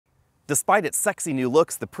Despite its sexy new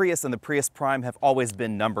looks, the Prius and the Prius Prime have always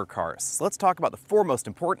been number cars. So let's talk about the four most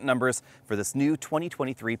important numbers for this new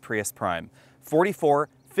 2023 Prius Prime: 44,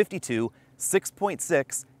 52,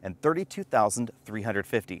 6.6, and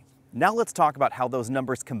 32,350. Now let's talk about how those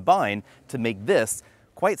numbers combine to make this,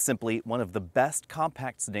 quite simply, one of the best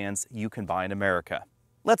compact sedans you can buy in America.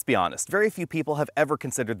 Let's be honest, very few people have ever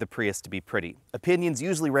considered the Prius to be pretty. Opinions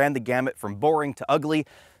usually ran the gamut from boring to ugly,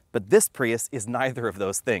 but this Prius is neither of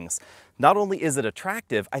those things. Not only is it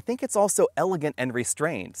attractive, I think it's also elegant and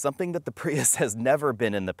restrained, something that the Prius has never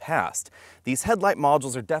been in the past. These headlight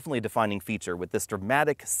modules are definitely a defining feature, with this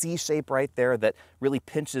dramatic C shape right there that really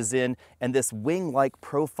pinches in, and this wing-like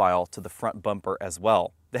profile to the front bumper as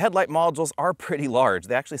well. The headlight modules are pretty large.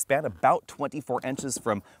 They actually span about 24 inches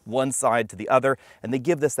from one side to the other, and they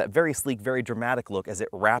give this that very sleek, very dramatic look as it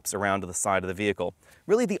wraps around to the side of the vehicle.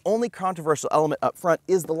 Really, the only controversial element up front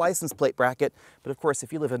is the license plate bracket, but of course,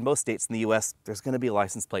 if you live in most states in the US, there's going to be a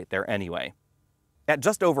license plate there anyway. At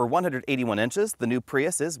just over 181 inches, the new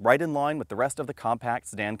Prius is right in line with the rest of the compact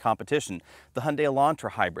sedan competition: the Hyundai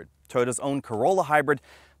Elantra hybrid, Toyota's own Corolla hybrid.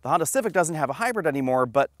 The Honda Civic doesn't have a hybrid anymore,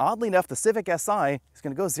 but oddly enough, the Civic Si is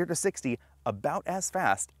going to go 0 to 60 about as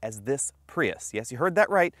fast as this Prius. Yes, you heard that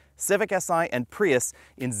right. Civic Si and Prius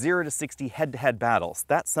in 0 to 60 head-to-head battles.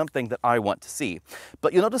 That's something that I want to see.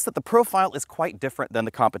 But you'll notice that the profile is quite different than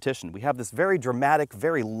the competition. We have this very dramatic,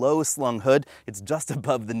 very low-slung hood. It's just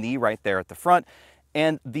above the knee right there at the front.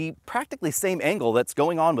 And the practically same angle that's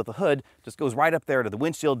going on with the hood just goes right up there to the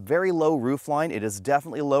windshield. Very low roofline. It is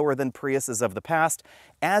definitely lower than Priuses of the past,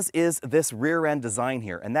 as is this rear end design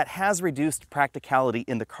here. And that has reduced practicality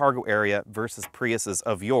in the cargo area versus Priuses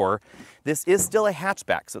of yore. This is still a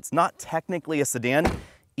hatchback, so it's not technically a sedan,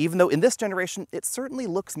 even though in this generation, it certainly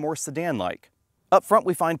looks more sedan-like. Up front,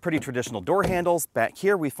 we find pretty traditional door handles. Back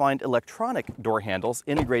here, we find electronic door handles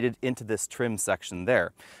integrated into this trim section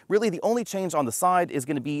there. Really, the only change on the side is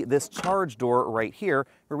going to be this charge door right here,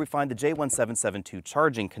 where we find the J1772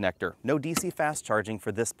 charging connector. No DC fast charging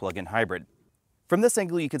for this plug-in hybrid. From this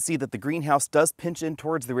angle, you can see that the greenhouse does pinch in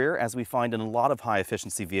towards the rear, as we find in a lot of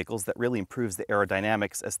high-efficiency vehicles. That really improves the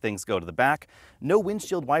aerodynamics as things go to the back. No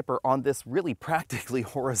windshield wiper on this really practically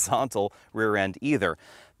horizontal rear end either.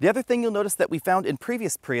 The other thing you'll notice that we found in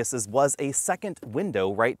previous Priuses was a second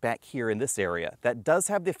window right back here in this area. That does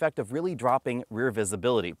have the effect of really dropping rear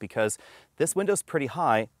visibility, because this window's pretty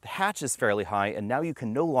high, the hatch is fairly high, and now you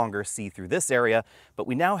can no longer see through this area, but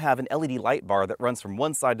we now have an LED light bar that runs from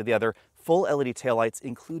one side to the other, full LED taillights,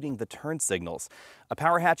 including the turn signals. A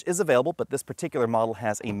power hatch is available, but this particular model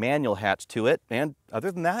has a manual hatch to it, and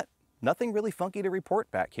other than that, nothing really funky to report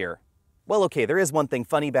back here. Well, okay, there is one thing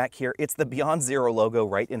funny back here. It's the Beyond Zero logo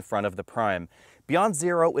right in front of the Prime. Beyond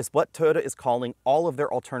Zero is what Toyota is calling all of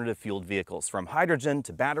their alternative fueled vehicles, from hydrogen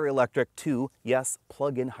to battery electric to, yes,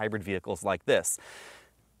 plug-in hybrid vehicles like this.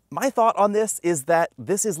 My thought on this is that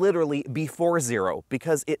this is literally before zero,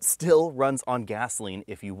 because it still runs on gasoline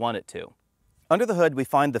if you want it to. Under the hood, we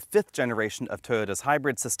find the 5th generation of Toyota's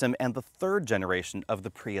hybrid system and the 3rd generation of the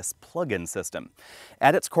Prius plug-in system.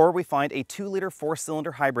 At its core, we find a 2-liter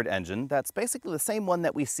 4-cylinder hybrid engine that's basically the same one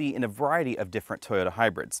that we see in a variety of different Toyota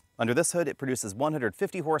hybrids. Under this hood, it produces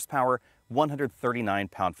 150 horsepower, 139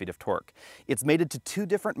 pound-feet of torque. It's mated to 2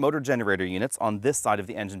 different motor generator units on this side of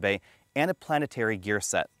the engine bay and a planetary gear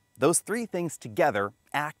set. Those 3 things together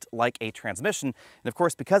act like a transmission, and of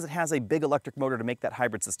course, because it has a big electric motor to make that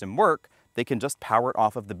hybrid system work, they can just power it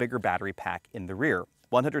off of the bigger battery pack in the rear.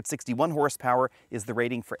 161 horsepower is the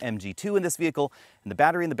rating for MG2 in this vehicle, and the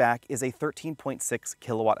battery in the back is a 13.6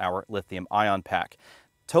 kilowatt-hour lithium-ion pack.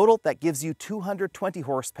 Total, that gives you 220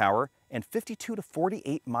 horsepower and 52 to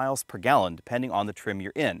 48 miles per gallon, depending on the trim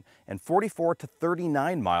you're in, and 44 to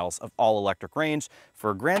 39 miles of all-electric range, for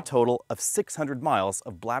a grand total of 600 miles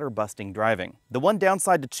of bladder-busting driving. The one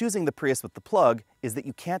downside to choosing the Prius with the plug is that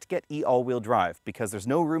you can't get all-wheel drive, because there's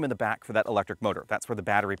no room in the back for that electric motor. That's where the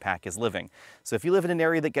battery pack is living. So if you live in an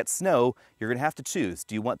area that gets snow, you're going to have to choose.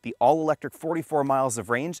 Do you want the all-electric 44 miles of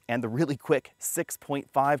range and the really quick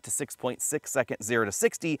 6.5 to 6.6 second 0 to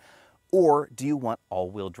 60, or do you want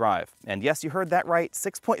all-wheel drive? And yes, you heard that right.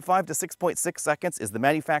 6.5 to 6.6 seconds is the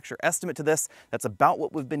manufacturer estimate to this. That's about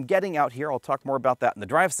what we've been getting out here. I'll talk more about that in the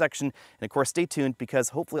drive section. And of course, stay tuned, because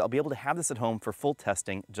hopefully I'll be able to have this at home for full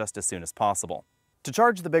testing just as soon as possible. To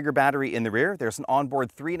charge the bigger battery in the rear, there's an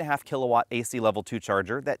onboard 3.5 kilowatt AC level 2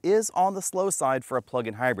 charger that is on the slow side for a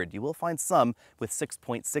plug-in hybrid. You will find some with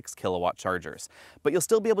 6.6 kilowatt chargers, but you'll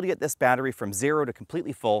still be able to get this battery from 0 to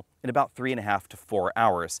completely full in about 3.5 to 4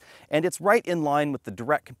 hours. And it's right in line with the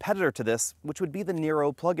direct competitor to this, which would be the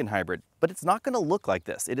Niro plug-in hybrid. But it's not going to look like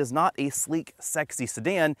this. It is not a sleek, sexy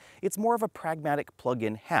sedan. It's more of a pragmatic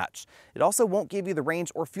plug-in hatch. It also won't give you the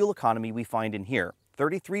range or fuel economy we find in here.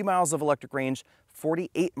 33 miles of electric range,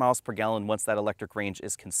 48 miles per gallon once that electric range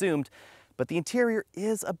is consumed, but the interior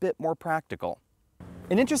is a bit more practical.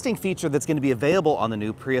 An interesting feature that's going to be available on the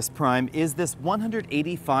new Prius Prime is this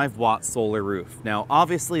 185-watt solar roof. Now,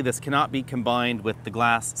 obviously, this cannot be combined with the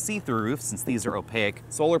glass see-through roof since these are opaque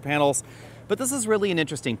solar panels, but this is really an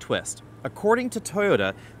interesting twist. According to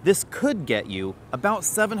Toyota, this could get you about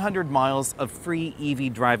 700 miles of free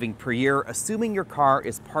EV driving per year, assuming your car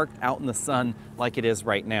is parked out in the sun like it is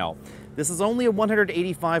right now. This is only a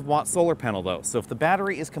 185-watt solar panel though, so if the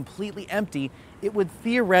battery is completely empty, it would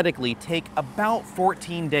theoretically take about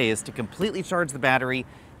 14 days to completely charge the battery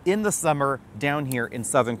in the summer down here in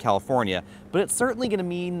Southern California. But it's certainly going to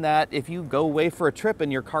mean that if you go away for a trip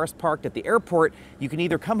and your car's parked at the airport, you can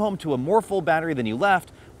either come home to a more full battery than you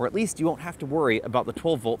left, or at least you won't have to worry about the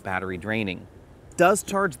 12-volt battery draining. It does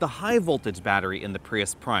charge the high voltage battery in the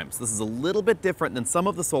Prius Prime, so this is a little bit different than some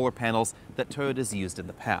of the solar panels that Toyota's used in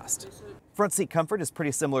the past. Front seat comfort is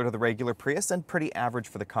pretty similar to the regular Prius and pretty average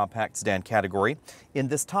for the compact sedan category. In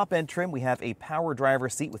this top-end trim, we have a power driver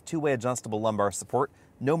seat with two-way adjustable lumbar support,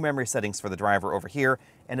 no memory settings for the driver over here,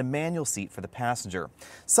 and a manual seat for the passenger.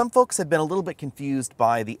 Some folks have been a little bit confused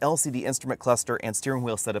by the LCD instrument cluster and steering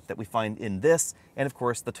wheel setup that we find in this, and of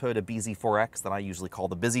course the Toyota BZ4X that I usually call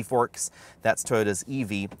the Busy Forks. That's Toyota's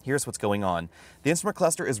EV. Here's what's going on. The instrument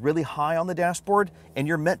cluster is really high on the dashboard, and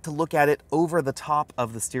you're meant to look at it over the top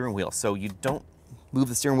of the steering wheel, so you don't move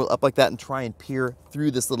the steering wheel up like that and try and peer through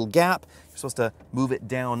this little gap. You're supposed to move it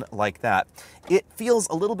down like that. It feels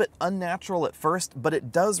a little bit unnatural at first, but it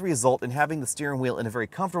does result in having the steering wheel in a very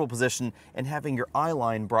comfortable position and having your eye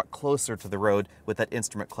line brought closer to the road with that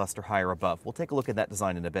instrument cluster higher above. We'll take a look at that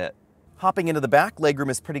design in a bit. Hopping into the back, legroom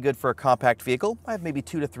is pretty good for a compact vehicle. I have maybe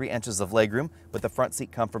 2 to 3 inches of legroom with the front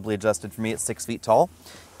seat comfortably adjusted for me at 6 feet tall.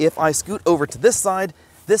 If I scoot over to this side,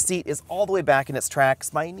 this seat is all the way back in its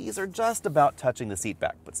tracks. My knees are just about touching the seat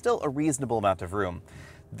back, but still a reasonable amount of room.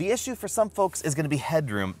 The issue for some folks is going to be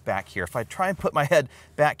headroom back here. If I try and put my head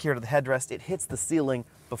back here to the headrest, it hits the ceiling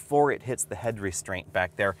before it hits the head restraint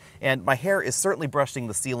back there. And my hair is certainly brushing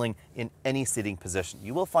the ceiling in any sitting position.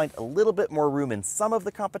 You will find a little bit more room in some of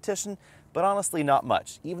the competition, but honestly not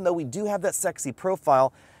much. Even though we do have that sexy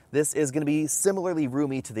profile, this is going to be similarly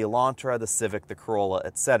roomy to the Elantra, the Civic, the Corolla,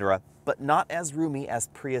 etc., but not as roomy as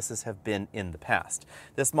Priuses have been in the past.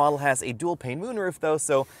 This model has a dual-pane moonroof though,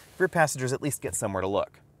 so rear passengers at least get somewhere to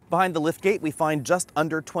look. Behind the liftgate, we find just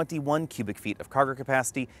under 21 cubic feet of cargo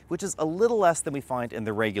capacity, which is a little less than we find in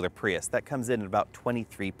the regular Prius. That comes in at about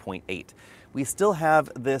 23.8. We still have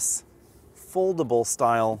this foldable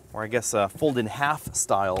style, or I guess a fold-in-half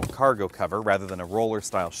style cargo cover rather than a roller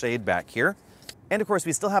style shade back here. And of course,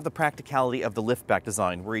 we still have the practicality of the liftback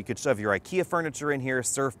design, where you could shove your IKEA furniture in here,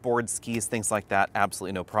 surfboards, skis, things like that,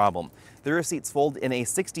 absolutely no problem. The rear seats fold in a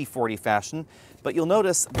 60-40 fashion, but you'll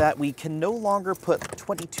notice that we can no longer put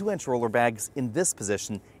 22-inch roller bags in this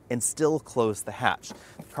position and still close the hatch.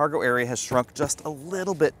 The cargo area has shrunk just a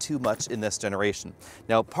little bit too much in this generation.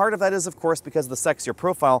 Now, part of that is, of course, because of the sexier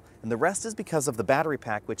profile, and the rest is because of the battery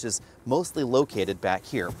pack, which is mostly located back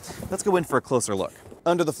here. Let's go in for a closer look.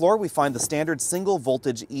 Under the floor, we find the standard single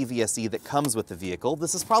voltage EVSE that comes with the vehicle.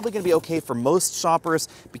 This is probably going to be okay for most shoppers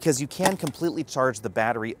because you can completely charge the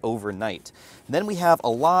battery overnight. And then we have a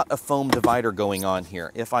lot of foam divider going on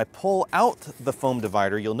here. If I pull out the foam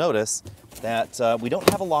divider, you'll notice that we don't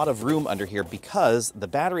have a lot of room under here because the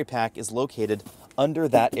battery pack is located under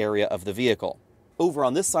that area of the vehicle. Over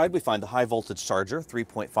on this side, we find the high voltage charger,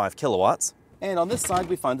 3.5 kilowatts. And on this side,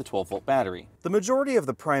 we find the 12-volt battery. The majority of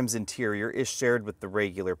the Prime's interior is shared with the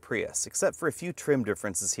regular Prius, except for a few trim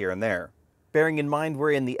differences here and there. Bearing in mind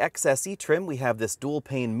we're in the XSE trim, we have this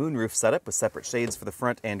dual-pane moonroof setup with separate shades for the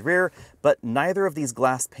front and rear, but neither of these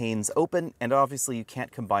glass panes open, and obviously you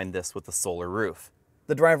can't combine this with the solar roof.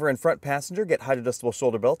 The driver and front passenger get height-adjustable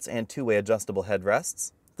shoulder belts and two-way adjustable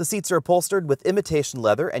headrests. The seats are upholstered with imitation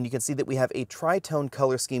leather, and you can see that we have a tri-tone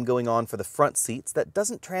color scheme going on for the front seats that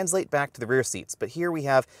doesn't translate back to the rear seats. But here we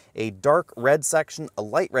have a dark red section, a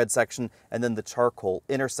light red section, and then the charcoal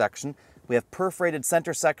intersection, We have perforated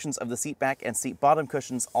center sections of the seat back and seat bottom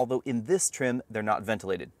cushions, although in this trim they're not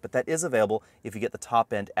ventilated, but that is available if you get the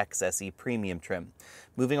top-end XSE Premium trim.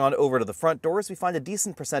 Moving on over to the front doors, we find a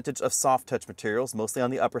decent percentage of soft touch materials, mostly on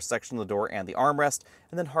the upper section of the door and the armrest,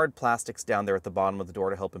 and then hard plastics down there at the bottom of the door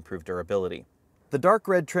to help improve durability. The dark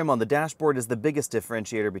red trim on the dashboard is the biggest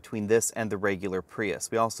differentiator between this and the regular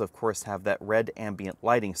Prius. We also, of course, have that red ambient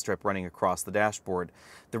lighting strip running across the dashboard.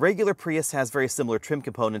 The regular Prius has very similar trim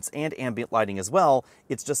components and ambient lighting as well,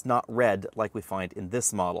 it's just not red like we find in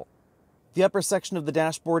this model. The upper section of the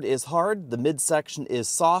dashboard is hard, the midsection is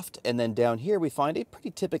soft, and then down here we find a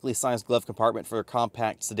pretty typically sized glove compartment for a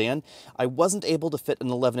compact sedan. I wasn't able to fit an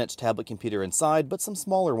 11-inch tablet computer inside, but some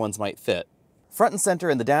smaller ones might fit. Front and center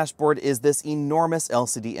in the dashboard is this enormous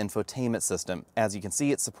LCD infotainment system. As you can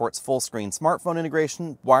see, it supports full-screen smartphone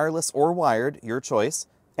integration, wireless or wired, your choice.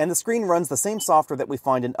 And the screen runs the same software that we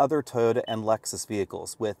find in other Toyota and Lexus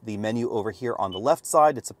vehicles. With the menu over here on the left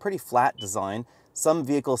side, it's a pretty flat design. Some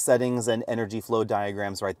vehicle settings and energy flow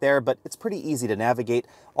diagrams right there, but it's pretty easy to navigate,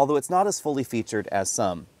 although it's not as fully featured as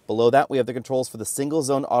some. Below that, we have the controls for the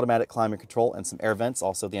single-zone automatic climate control and some air vents,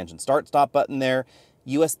 also the engine start-stop button there.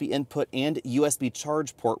 USB input and USB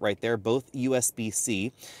charge port right there, both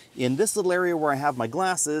USB-C. In this little area where I have my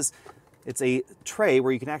glasses, it's a tray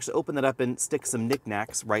where you can actually open that up and stick some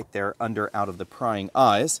knickknacks right there under out of the prying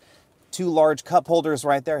eyes. Two large cup holders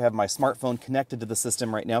right there. I have my smartphone connected to the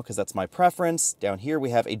system right now because that's my preference. Down here we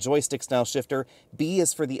have a joystick style shifter. B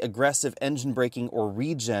is for the aggressive engine braking or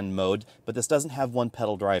regen mode, but this doesn't have one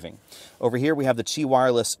pedal driving. Over here we have the Qi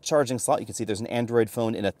wireless charging slot. You can see there's an Android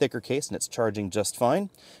phone in a thicker case and it's charging just fine.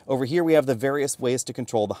 Over here we have the various ways to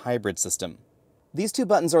control the hybrid system. These two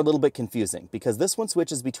buttons are a little bit confusing because this one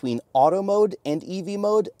switches between auto mode and EV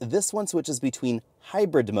mode. This one switches between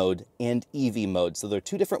hybrid mode and EV mode. So there are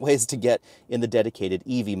two different ways to get in the dedicated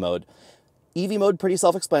EV mode. EV mode, pretty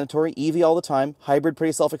self-explanatory. EV all the time. Hybrid,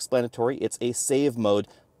 pretty self-explanatory. It's a save mode.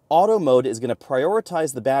 Auto mode is going to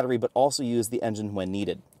prioritize the battery but also use the engine when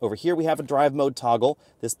needed. Over here we have a drive mode toggle.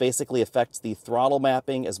 This basically affects the throttle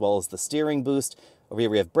mapping as well as the steering boost. Over here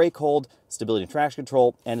we have brake hold, stability and traction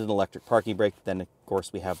control, and an electric parking brake. Then of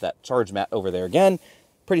course we have that charge mat over there again.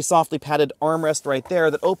 Pretty softly padded armrest right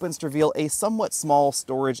there that opens to reveal a somewhat small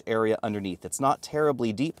storage area underneath. It's not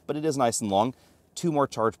terribly deep, but it is nice and long. Two more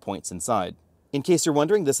charge points inside. In case you're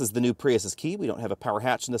wondering, this is the new Prius's key. We don't have a power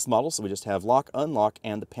hatch in this model, so we just have lock, unlock,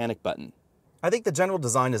 and the panic button. I think the general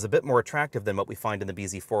design is a bit more attractive than what we find in the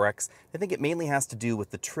BZ4X. I think it mainly has to do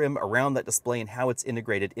with the trim around that display and how it's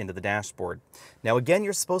integrated into the dashboard. Now again,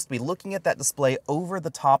 you're supposed to be looking at that display over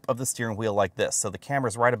the top of the steering wheel like this. So the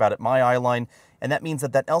camera's right about at my eye line, and that means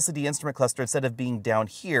that that LCD instrument cluster, instead of being down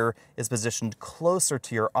here, is positioned closer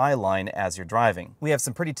to your eye line as you're driving. We have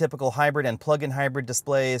some pretty typical hybrid and plug-in hybrid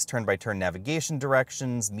displays, turn-by-turn navigation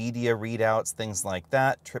directions, media readouts, things like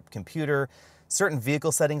that, trip computer. Certain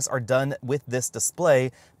vehicle settings are done with this display,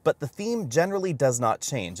 but the theme generally does not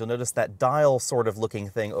change. You'll notice that dial sort of looking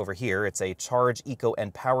thing over here. It's a charge, eco,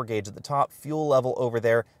 and power gauge at the top, fuel level over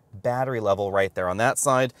there, battery level right there on that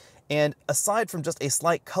side. And aside from just a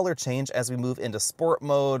slight color change as we move into sport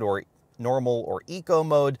mode or normal or eco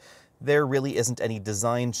mode, there really isn't any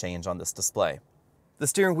design change on this display. The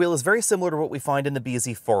steering wheel is very similar to what we find in the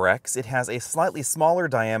BZ4X. It has a slightly smaller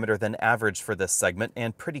diameter than average for this segment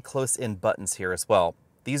and pretty close-in buttons here as well.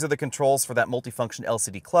 These are the controls for that multifunction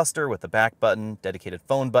LCD cluster with the back button, dedicated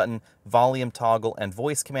phone button, volume toggle, and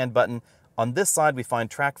voice command button. On this side, we find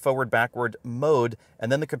track forward, backward, mode,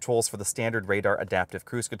 and then the controls for the standard radar adaptive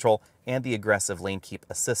cruise control and the aggressive lane keep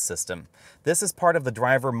assist system. This is part of the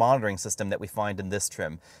driver monitoring system that we find in this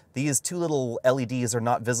trim. These two little LEDs are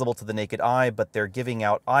not visible to the naked eye, but they're giving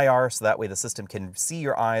out IR, so that way the system can see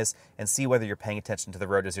your eyes and see whether you're paying attention to the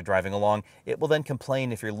road as you're driving along. It will then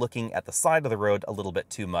complain if you're looking at the side of the road a little bit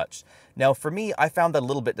too much. Now, for me, I found that a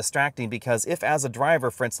little bit distracting because if as a driver,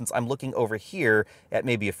 for instance, I'm looking over here at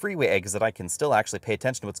maybe a freeway exit, I can still actually pay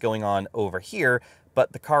attention to what's going on over here,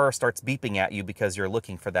 but the car starts beeping at you because you're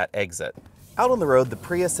looking for that exit. Out on the road, the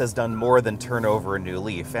Prius has done more than turn over a new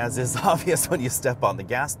leaf. As is obvious when you step on the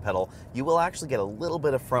gas pedal, you will actually get a little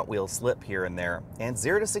bit of front wheel slip here and there. And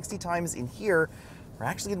 0 to 60 times in here are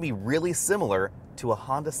actually going to be really similar to a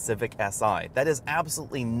Honda Civic Si. That is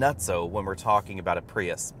absolutely nutso when we're talking about a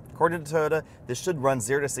Prius. According to Toyota, this should run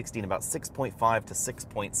 0 to 60 in about 6.5 to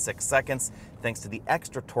 6.6 seconds, thanks to the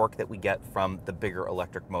extra torque that we get from the bigger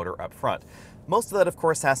electric motor up front. Most of that, of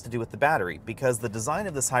course, has to do with the battery, because the design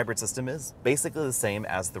of this hybrid system is basically the same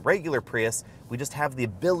as the regular Prius. We just have the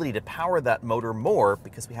ability to power that motor more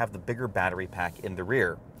because we have the bigger battery pack in the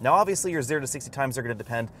rear. Now, obviously, your 0 to 60 times are going to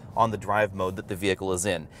depend on the drive mode that the vehicle is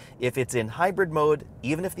in. If it's in hybrid mode,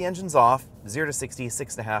 even if the engine's off, 0 to 60,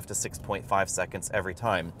 6.5 to 6.5 seconds every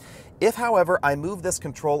time. If, however, I move this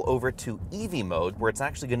control over to EV mode, where it's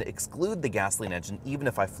actually going to exclude the gasoline engine, even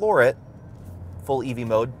if I floor it, full EV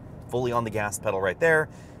mode, fully on the gas pedal right there,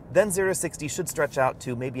 then 0 to 60 should stretch out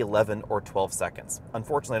to maybe 11 or 12 seconds.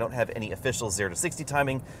 Unfortunately, I don't have any official 0 to 60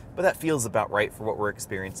 timing, but that feels about right for what we're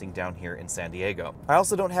experiencing down here in San Diego. I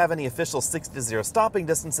also don't have any official 60 to 0 stopping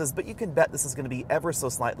distances, but you can bet this is going to be ever so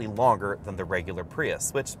slightly longer than the regular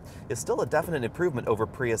Prius, which is still a definite improvement over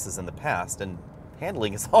Priuses in the past, and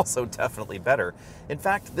handling is also definitely better. In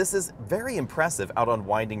fact, this is very impressive out on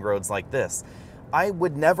winding roads like this. I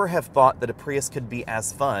would never have thought that a Prius could be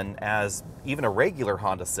as fun as even a regular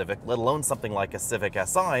Honda Civic, let alone something like a Civic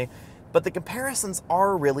Si, but the comparisons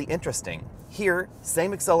are really interesting. Here,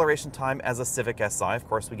 same acceleration time as a Civic Si. Of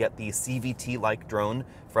course, we get the CVT-like drone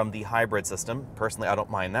from the hybrid system. Personally, I don't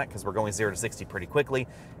mind that because we're going 0 to 60 pretty quickly.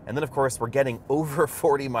 And then, of course, we're getting over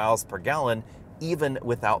 40 miles per gallon, even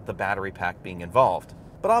without the battery pack being involved.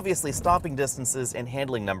 But obviously, stopping distances and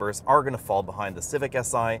handling numbers are going to fall behind the Civic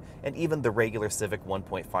Si and even the regular Civic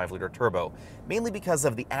 1.5-liter turbo, mainly because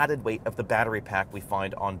of the added weight of the battery pack we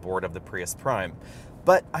find on board of the Prius Prime.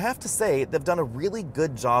 But I have to say, they've done a really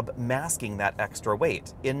good job masking that extra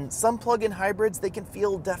weight. In some plug-in hybrids, they can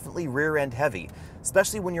feel definitely rear-end heavy.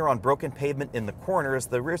 Especially when you're on broken pavement in the corners,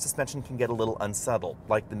 the rear suspension can get a little unsettled,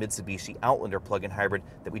 like the Mitsubishi Outlander plug-in hybrid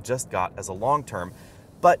that we just got as a long-term.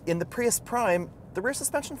 But in the Prius Prime, the rear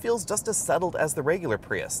suspension feels just as settled as the regular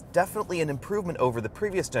Prius, definitely an improvement over the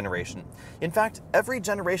previous generation. In fact, every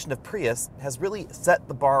generation of Prius has really set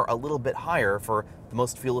the bar a little bit higher for the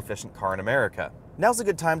most fuel-efficient car in America. Now's a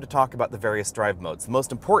good time to talk about the various drive modes. The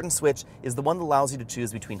most important switch is the one that allows you to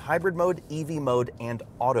choose between hybrid mode, EV mode, and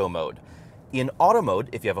auto mode. In auto mode,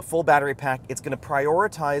 if you have a full battery pack, it's going to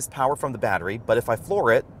prioritize power from the battery, but if I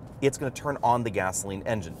floor it, it's going to turn on the gasoline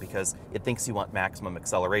engine because it thinks you want maximum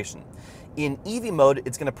acceleration. In EV mode,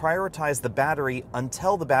 it's going to prioritize the battery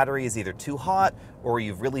until the battery is either too hot or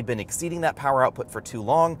you've really been exceeding that power output for too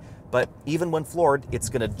long, but even when floored, it's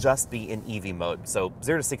going to just be in EV mode, so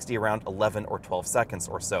 0 to 60 around 11 or 12 seconds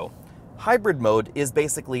or so. Hybrid mode is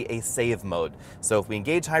basically a save mode. So if we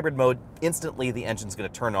engage hybrid mode, instantly the engine's going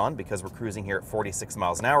to turn on because we're cruising here at 46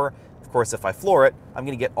 miles an hour. Of course, if I floor it, I'm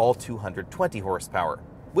going to get all 220 horsepower.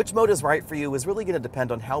 Which mode is right for you is really going to depend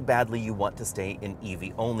on how badly you want to stay in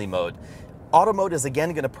EV-only mode. Auto mode is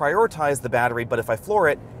again going to prioritize the battery, but if I floor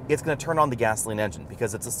it, it's going to turn on the gasoline engine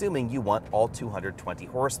because it's assuming you want all 220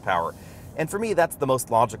 horsepower. And for me, that's the most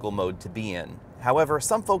logical mode to be in. However,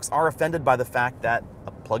 some folks are offended by the fact that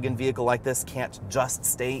a plug-in vehicle like this can't just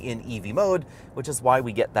stay in EV mode, which is why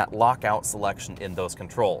we get that lockout selection in those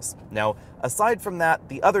controls. Now, aside from that,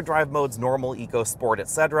 the other drive modes, normal, eco, sport,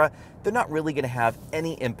 etc., they're not really going to have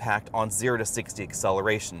any impact on 0 to 60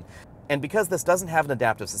 acceleration. And because this doesn't have an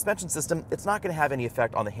adaptive suspension system, it's not going to have any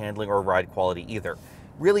effect on the handling or ride quality either.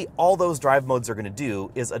 Really, all those drive modes are going to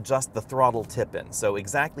do is adjust the throttle tip-in, so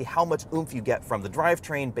exactly how much oomph you get from the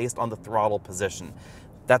drivetrain based on the throttle position.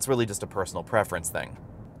 That's really just a personal preference thing.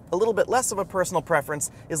 A little bit less of a personal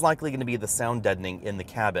preference is likely going to be the sound deadening in the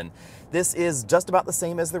cabin. This is just about the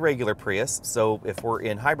same as the regular Prius, so if we're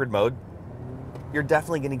in hybrid mode, you're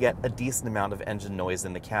definitely going to get a decent amount of engine noise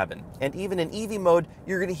in the cabin. And even in EV mode,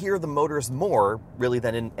 you're going to hear the motors more, really,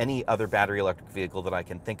 than in any other battery electric vehicle that I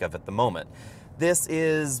can think of at the moment. This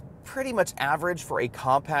is pretty much average for a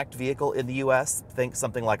compact vehicle in the US. Think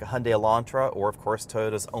something like a Hyundai Elantra or, of course,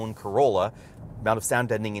 Toyota's own Corolla. The amount of sound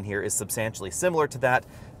deadening in here is substantially similar to that,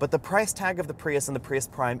 but the price tag of the Prius and the Prius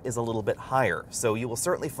Prime is a little bit higher, so you will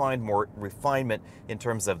certainly find more refinement in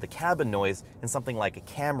terms of the cabin noise in something like a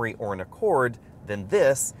Camry or an Accord than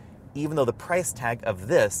this, even though the price tag of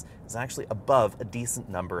this is actually above a decent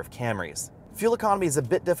number of Camrys. Fuel economy is a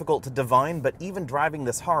bit difficult to divine, but even driving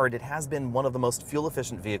this hard, it has been one of the most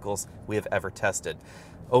fuel-efficient vehicles we have ever tested.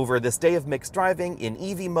 Over this day of mixed driving, in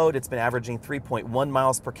EV mode, it's been averaging 3.1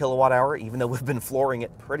 miles per kilowatt hour, even though we've been flooring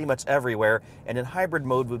it pretty much everywhere, and in hybrid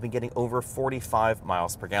mode, we've been getting over 45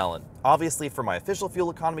 miles per gallon. Obviously, for my official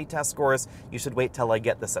fuel economy test scores, you should wait till I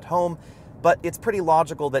get this at home, but it's pretty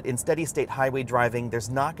logical that in steady-state highway driving, there's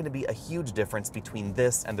not going to be a huge difference between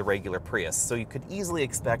this and the regular Prius, so you could easily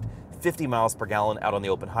expect 50 miles per gallon out on the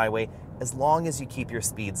open highway, as long as you keep your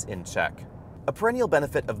speeds in check. A perennial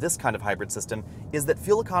benefit of this kind of hybrid system is that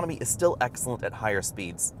fuel economy is still excellent at higher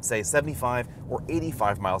speeds, say 75 or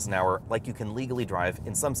 85 miles an hour, like you can legally drive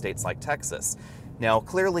in some states like Texas. Now,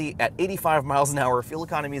 clearly at 85 miles an hour, fuel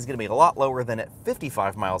economy is going to be a lot lower than at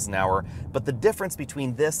 55 miles an hour, but the difference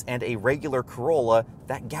between this and a regular Corolla,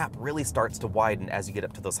 that gap really starts to widen as you get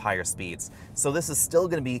up to those higher speeds. So this is still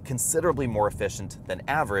going to be considerably more efficient than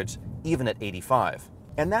average, even at 85.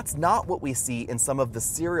 And that's not what we see in some of the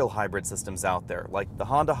serial hybrid systems out there, like the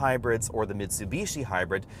Honda hybrids or the Mitsubishi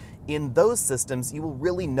hybrid. In those systems, you will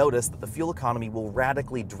really notice that the fuel economy will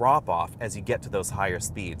radically drop off as you get to those higher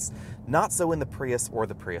speeds. Not so in the Prius or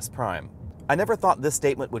the Prius Prime. I never thought this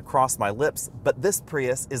statement would cross my lips, but this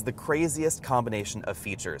Prius is the craziest combination of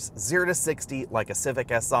features. 0 to 60 like a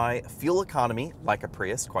Civic Si, fuel economy like a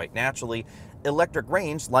Prius, quite naturally, electric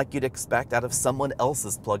range like you'd expect out of someone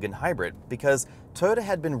else's plug-in hybrid, because Toyota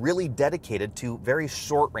had been really dedicated to very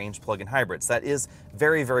short-range plug-in hybrids. That is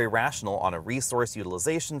very, very rational on a resource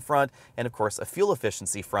utilization front and, of course, a fuel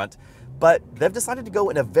efficiency front. But they've decided to go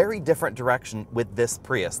in a very different direction with this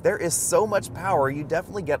Prius. There is so much power, you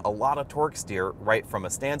definitely get a lot of torque steer right from a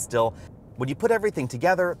standstill. When you put everything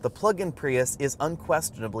together, the plug-in Prius is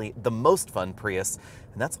unquestionably the most fun Prius,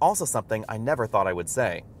 and that's also something I never thought I would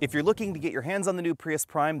say. If you're looking to get your hands on the new Prius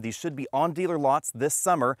Prime, these should be on dealer lots this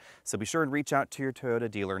summer, so be sure and reach out to your Toyota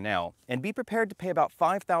dealer now. And be prepared to pay about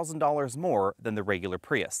 $5,000 more than the regular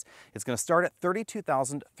Prius. It's going to start at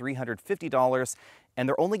 $32,350, and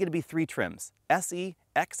there are only going to be 3 trims: SE,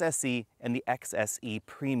 XSE, and the XSE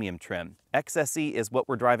Premium trim. XSE is what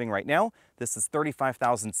we're driving right now. This is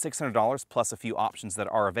 $35,600 plus a few options that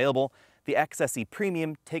are available. The XSE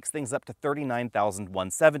Premium takes things up to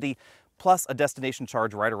 $39,170 plus a destination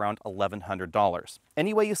charge right around $1,100.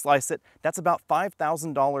 Any way you slice it, that's about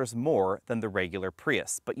 $5,000 more than the regular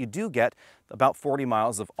Prius, but you do get about 40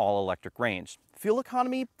 miles of all-electric range. Fuel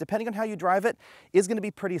economy, depending on how you drive it, is going to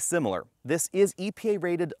be pretty similar. This is EPA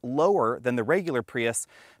rated lower than the regular Prius,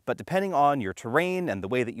 but depending on your terrain and the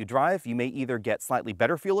way that you drive, you may either get slightly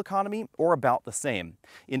better fuel economy or about the same.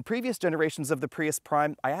 In previous generations of the Prius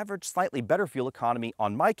Prime, I averaged slightly better fuel economy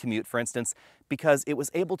on my commute, for instance, because it was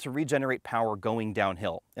able to regenerate power going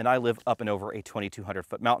downhill, and I live up and over a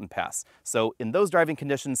 2,200-foot mountain pass. So in those driving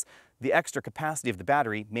conditions, the extra capacity of the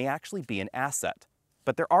battery may actually be an asset.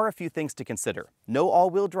 But there are a few things to consider. No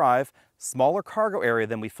all-wheel drive, smaller cargo area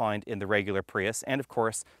than we find in the regular Prius, and of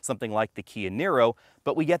course, something like the Kia Niro,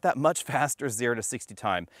 but we get that much faster 0 to 60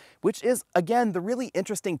 time, which is, again, the really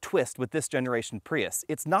interesting twist with this generation Prius.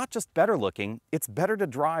 It's not just better looking, it's better to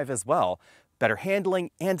drive as well. Better handling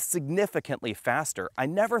and significantly faster. I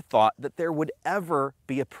never thought that there would ever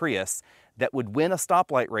be a Prius that would win a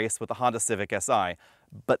stoplight race with a Honda Civic Si,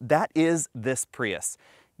 but that is this Prius.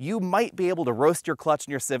 You might be able to roast your clutch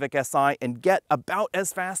in your Civic Si and get about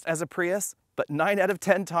as fast as a Prius, but 9 out of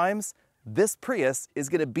 10 times, this Prius is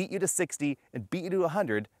going to beat you to 60 and beat you to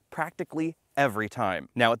 100 practically every time.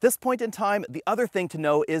 Now, at this point in time, the other thing to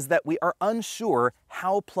know is that we are unsure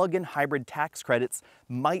how plug-in hybrid tax credits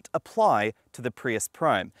might apply to the Prius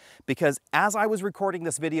Prime. Because as I was recording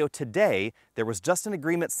this video today, there was just an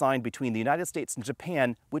agreement signed between the United States and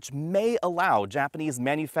Japan, which may allow Japanese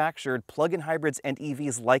manufactured plug-in hybrids and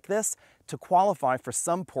EVs like this to qualify for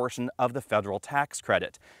some portion of the federal tax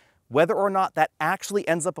credit. Whether or not that actually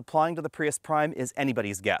ends up applying to the Prius Prime is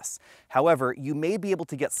anybody's guess. However, you may be able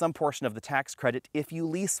to get some portion of the tax credit if you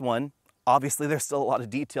lease one. Obviously, there's still a lot of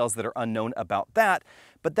details that are unknown about that,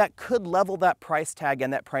 but that could level that price tag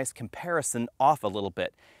and that price comparison off a little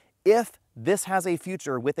bit. If this has a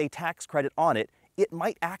future with a tax credit on it, it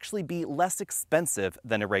might actually be less expensive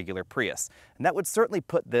than a regular Prius. And that would certainly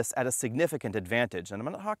put this at a significant advantage. And I'm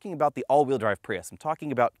not talking about the all-wheel drive Prius. I'm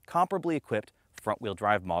talking about comparably equipped front-wheel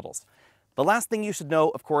drive models. The last thing you should know,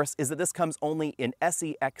 of course, is that this comes only in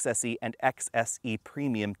SE, XSE, and XSE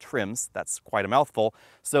Premium trims. That's quite a mouthful.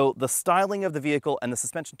 So the styling of the vehicle and the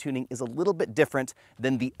suspension tuning is a little bit different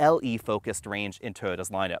than the LE-focused range in Toyota's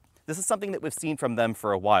lineup. This is something that we've seen from them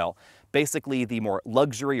for a while. Basically, the more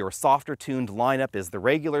luxury or softer-tuned lineup is the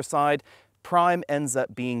regular side. Prime ends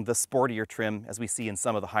up being the sportier trim, as we see in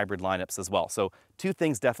some of the hybrid lineups as well. So 2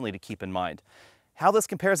 things definitely to keep in mind. How this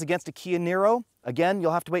compares against a Kia Niro, again,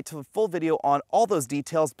 you'll have to wait till the full video on all those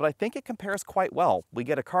details, but I think it compares quite well. We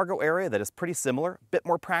get a cargo area that is pretty similar, a bit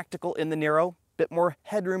more practical in the Niro, a bit more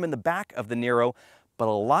headroom in the back of the Niro, but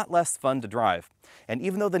a lot less fun to drive. And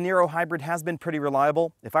even though the Niro hybrid has been pretty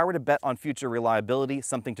reliable, if I were to bet on future reliability,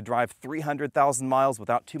 something to drive 300,000 miles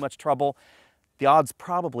without too much trouble, the odds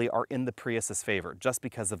probably are in the Prius's favor, just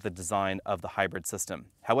because of the design of the hybrid system.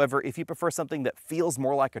 However, if you prefer something that feels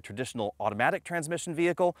more like a traditional automatic transmission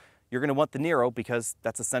vehicle, you're going to want the Nero because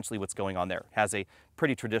that's essentially what's going on there. It has a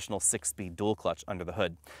pretty traditional 6-speed dual clutch under the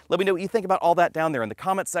hood. Let me know what you think about all that down there in the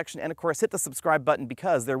comment section, and of course hit the subscribe button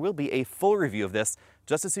because there will be a full review of this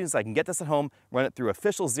just as soon as I can get this at home, run it through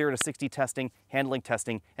official 0 to 60 testing, handling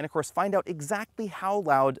testing, and of course find out exactly how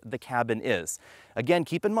loud the cabin is. Again,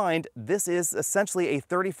 keep in mind, this is essentially a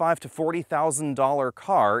 $35,000 to $40,000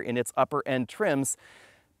 car in its upper end trims,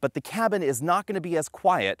 but the cabin is not going to be as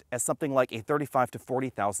quiet as something like a $35,000 to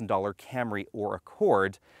 $40,000 Camry or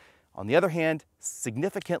Accord. On the other hand,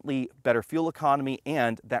 significantly better fuel economy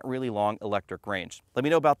and that really long electric range. Let me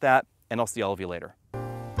know about that, and I'll see all of you later.